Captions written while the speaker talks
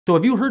So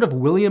have you heard of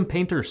William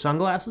Painter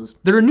sunglasses?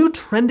 They're a new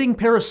trending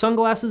pair of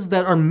sunglasses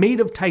that are made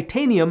of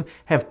titanium,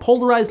 have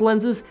polarized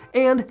lenses,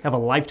 and have a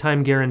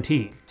lifetime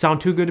guarantee.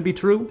 Sound too good to be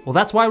true? Well,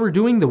 that's why we're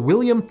doing the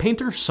William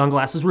Painter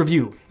sunglasses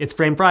review. It's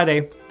Frame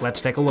Friday. Let's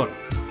take a look.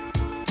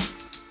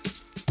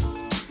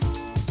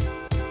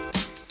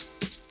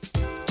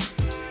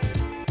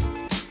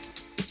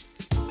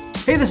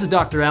 Hey, this is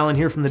Dr. Allen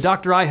here from the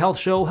Dr. Eye Health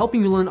Show,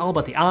 helping you learn all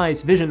about the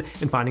eyes, vision,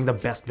 and finding the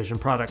best vision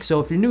products.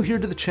 So if you're new here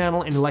to the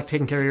channel and you like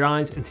taking care of your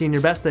eyes and seeing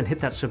your best, then hit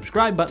that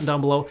subscribe button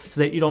down below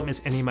so that you don't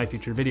miss any of my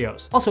future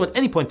videos. Also, at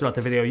any point throughout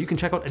the video, you can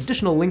check out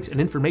additional links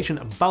and information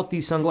about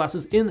these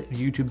sunglasses in the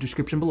YouTube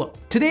description below.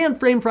 Today on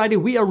Frame Friday,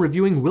 we are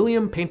reviewing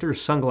William Painter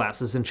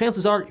sunglasses, and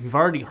chances are, if you've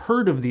already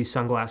heard of these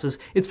sunglasses,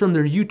 it's from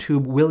their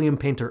YouTube William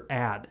Painter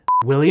ad.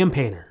 William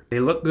Painter. They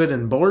look good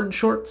in board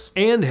shorts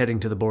and heading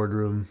to the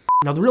boardroom.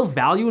 Now, the real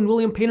value in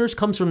William Painters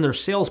comes from their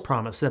sales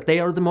promise that they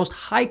are the most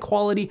high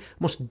quality,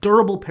 most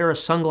durable pair of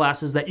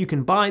sunglasses that you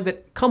can buy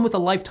that come with a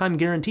lifetime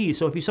guarantee.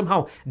 So if you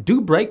somehow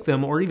do break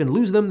them or even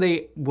lose them,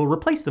 they will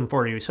replace them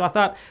for you. So I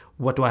thought,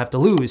 what do I have to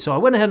lose? So I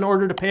went ahead and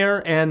ordered a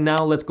pair, and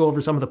now let's go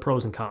over some of the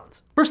pros and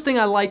cons. First thing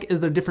I like is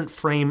the different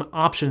frame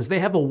options. They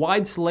have a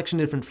wide selection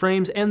of different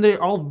frames, and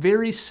they're all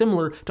very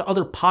similar to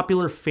other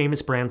popular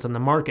famous brands on the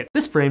market.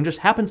 This frame just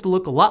happens to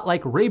look a lot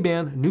like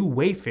Ray-Ban New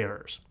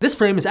Wayfarers. This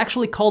frame is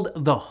actually called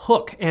the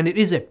Hook, and it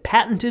is a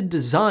patented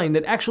design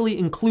that actually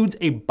includes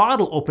a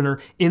bottle opener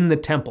in the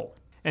temple.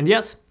 And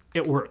yes,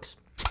 it works.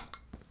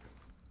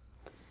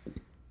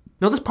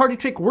 Now, this party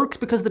trick works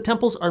because the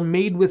temples are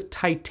made with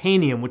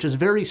titanium, which is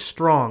very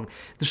strong.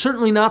 They're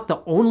certainly not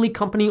the only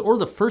company or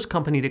the first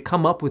company to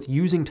come up with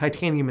using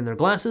titanium in their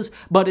glasses,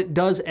 but it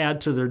does add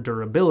to their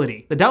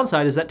durability. The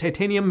downside is that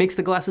titanium makes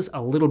the glasses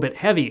a little bit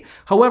heavy.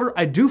 However,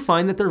 I do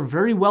find that they're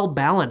very well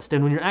balanced,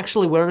 and when you're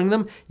actually wearing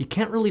them, you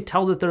can't really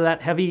tell that they're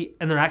that heavy,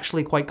 and they're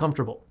actually quite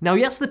comfortable. Now,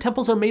 yes, the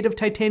temples are made of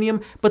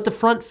titanium, but the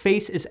front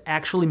face is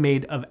actually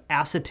made of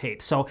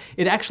acetate, so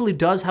it actually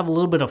does have a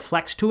little bit of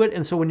flex to it,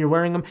 and so when you're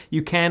wearing them,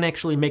 you can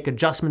actually make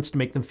adjustments to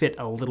make them fit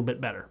a little bit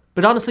better.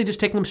 But honestly, just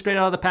taking them straight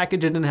out of the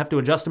package, I didn't have to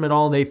adjust them at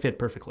all. They fit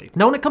perfectly.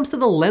 Now, when it comes to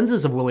the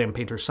lenses of William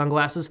Painter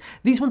sunglasses,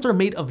 these ones are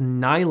made of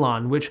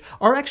nylon, which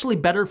are actually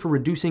better for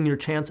reducing your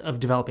chance of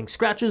developing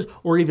scratches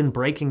or even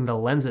breaking the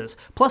lenses.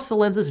 Plus, the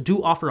lenses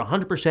do offer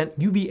 100%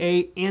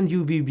 UVA and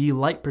UVB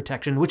light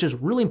protection, which is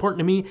really important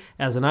to me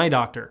as an eye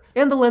doctor.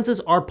 And the lenses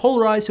are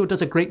polarized, so it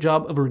does a great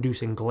job of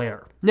reducing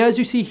glare. Now, as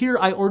you see here,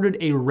 I ordered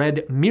a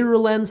red mirror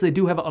lens. They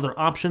do have other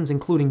options,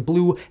 including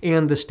blue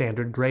and the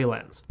standard gray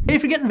lens. Hey,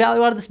 if you're getting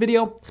value out of this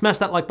video, smash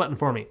that like button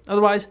for me.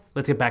 Otherwise,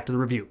 let's get back to the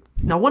review.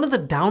 Now, one of the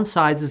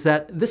downsides is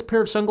that this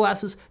pair of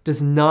sunglasses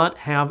does not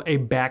have a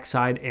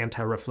backside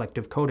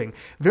anti-reflective coating.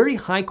 Very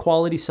high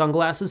quality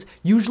sunglasses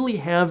usually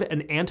have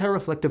an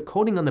anti-reflective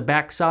coating on the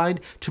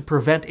backside to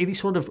prevent any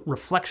sort of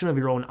reflection of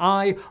your own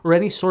eye or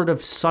any sort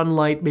of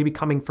sunlight maybe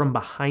coming from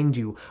behind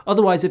you.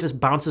 Otherwise, it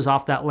just bounces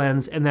off that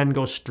lens and then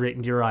goes straight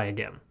into your eye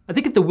again. I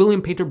think if the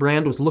William Painter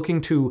brand was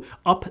looking to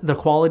up the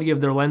quality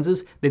of their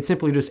lenses, they'd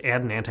simply just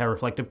add an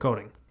anti-reflective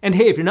coating. And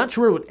hey, if you're not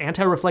sure what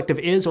anti-reflective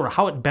is or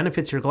how it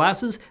benefits your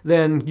glasses,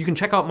 then you can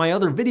check out my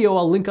other video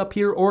I'll link up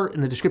here or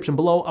in the description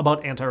below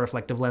about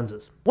anti-reflective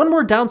lenses. One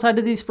more downside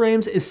to these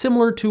frames is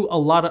similar to a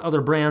lot of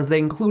other brands. They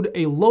include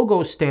a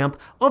logo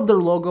stamp of their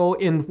logo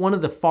in one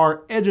of the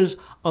far edges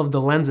of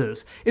the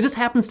lenses. It just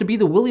happens to be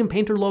the William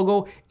Painter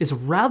logo is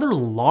rather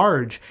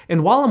large,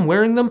 and while I'm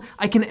wearing them,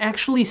 I can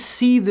actually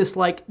see this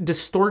like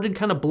distorted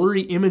kind of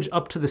blurry image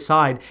up to the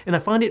side, and I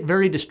find it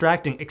very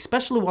distracting,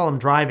 especially while I'm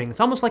driving.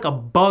 It's almost like a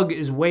bug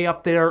is way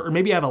up there, or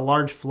maybe I have a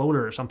large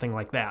floater or something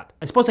like that.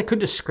 I suppose I could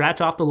just scratch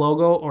off the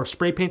logo or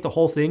spray paint the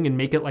whole thing and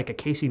make it like a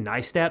Casey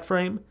Neistat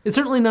frame. It's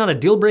certainly not a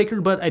deal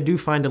breaker, but I do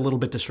find it a little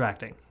bit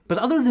distracting. But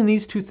other than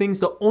these two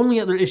things, the only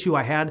other issue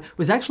I had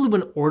was actually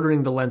when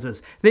ordering the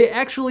lenses. They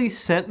actually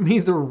sent me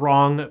the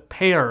wrong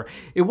pair.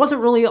 It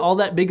wasn't really all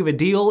that big of a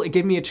deal. It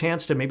gave me a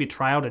chance to maybe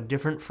try out a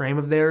different frame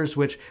of theirs,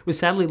 which was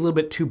sadly a little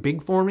bit too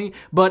big for me,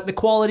 but the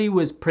quality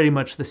was pretty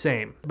much the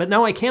same. But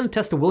now I can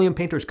attest to William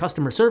Painter's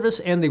customer service,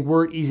 and they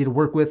were easy to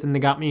work with, and they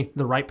got me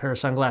the right pair of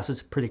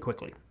sunglasses pretty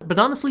quickly. But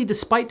honestly,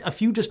 despite a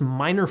few just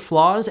minor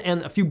flaws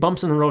and a few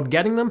bumps in the road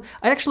getting them,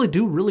 I actually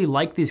do really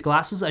like these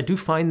glasses. I do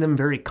find them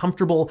very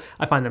comfortable.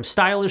 I find them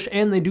stylish,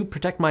 and they do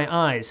protect my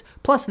eyes.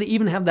 Plus, they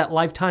even have that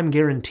lifetime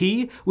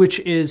guarantee,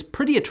 which is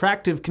pretty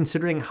attractive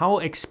considering how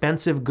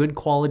expensive good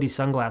quality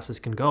sunglasses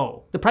can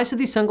go. The price of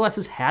these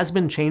sunglasses has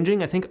been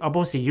changing. I think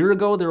almost a year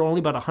ago, they were only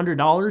about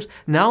 $100.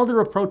 Now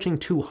they're approaching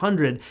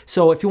 $200.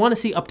 So if you want to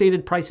see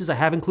updated prices, I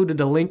have included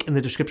a link in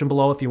the description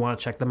below if you want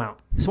to check them out.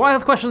 So I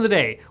have the question of the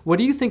day. What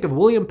do you think of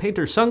William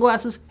Painter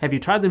sunglasses? Have you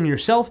tried them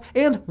yourself?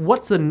 And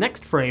what's the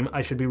next frame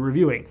I should be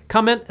reviewing?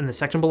 Comment in the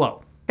section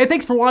below. Hey,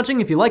 thanks for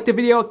watching. If you liked the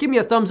video, give me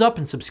a thumbs up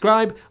and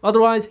subscribe.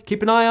 Otherwise,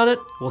 keep an eye on it.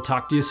 We'll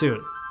talk to you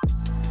soon.